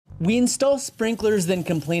We install sprinklers, then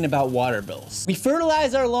complain about water bills. We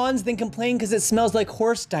fertilize our lawns, then complain because it smells like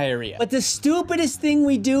horse diarrhea. But the stupidest thing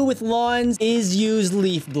we do with lawns is use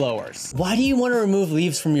leaf blowers. Why do you want to remove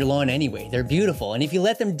leaves from your lawn anyway? They're beautiful, and if you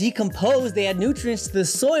let them decompose, they add nutrients to the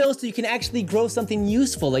soil so you can actually grow something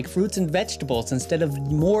useful like fruits and vegetables instead of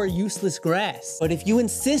more useless grass. But if you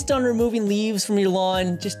insist on removing leaves from your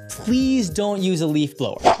lawn, just please don't use a leaf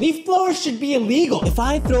blower. Leaf blowers should be illegal. If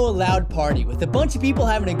I throw a loud party with a bunch of people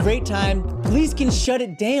having a great time, police can shut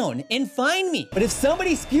it down and fine me. But if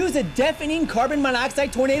somebody spews a deafening carbon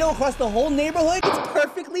monoxide tornado across the whole neighborhood, it's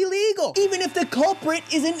perfectly legal, even if the culprit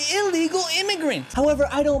is an illegal immigrant. However,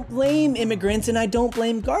 I don't blame immigrants and I don't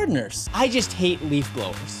blame gardeners. I just hate leaf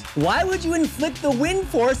blowers. Why would you inflict the wind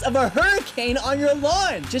force of a hurricane on your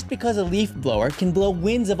lawn? Just because a leaf blower can blow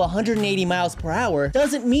winds of 180 miles per hour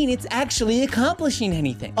doesn't mean it's actually accomplishing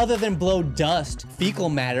anything other than blow dust, fecal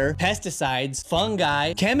matter, pesticides,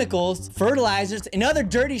 fungi, chemicals, fertilizers, and other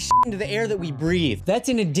dirty shit into the air that we breathe. That's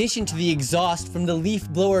in addition to the exhaust from the leaf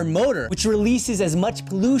blower motor, which releases as much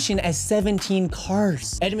pollution as 17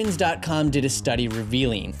 cars. Edmunds.com did a study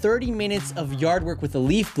revealing 30 minutes of yard work with a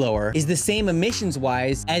leaf blower is the same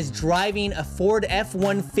emissions-wise as driving a Ford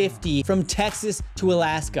F-150 from Texas to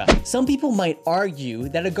Alaska. Some people might argue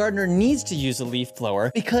that a gardener needs to use a leaf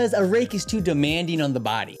blower because a rake is too demanding on the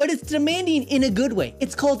body. But it's demanding in a good way.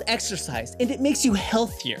 It's called exercise, and it makes you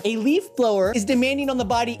healthier. A leaf blower is demanding on the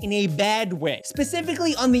body in a bad way,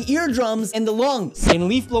 specifically on the eardrums and the lungs. And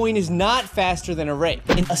leaf blowing is not faster than a rake.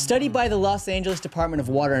 In a study by the Los Angeles Department of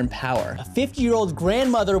Water and Power, a 50-year-old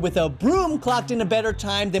grandmother with a broom clocked in a better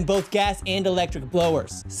time than both gas and electric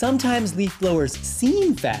blowers. Sometimes leaf blowers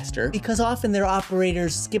seem faster because often their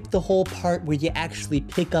operators skip the whole part where you actually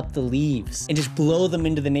pick up the leaves and just blow them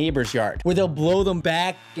into the neighbor's yard, where they'll blow them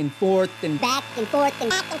back and forth and back and forth and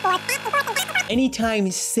back and forth, back and forth. Any time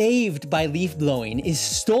saved by leaf blowing is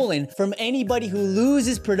stolen from anybody who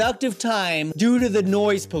loses productive time due to the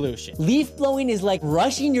noise pollution. Leaf blowing is like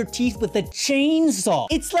brushing your teeth with a chainsaw.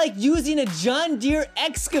 It's like using a John Deere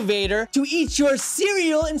excavator to eat your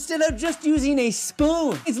cereal instead of just using a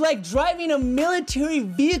spoon. It's like driving a military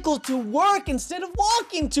vehicle to work instead of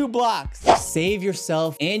walking 2 blocks. Save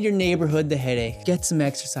yourself and your neighborhood the headache. Get some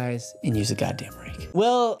exercise and use a goddamn rake.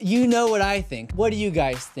 Well, you know what I think. What do you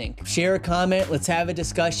guys think? Share a comment. Let's have a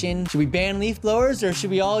discussion. Should we ban leaf blowers, or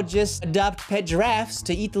should we all just adopt pet giraffes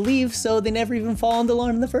to eat the leaves so they never even fall on the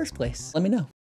lawn in the first place? Let me know.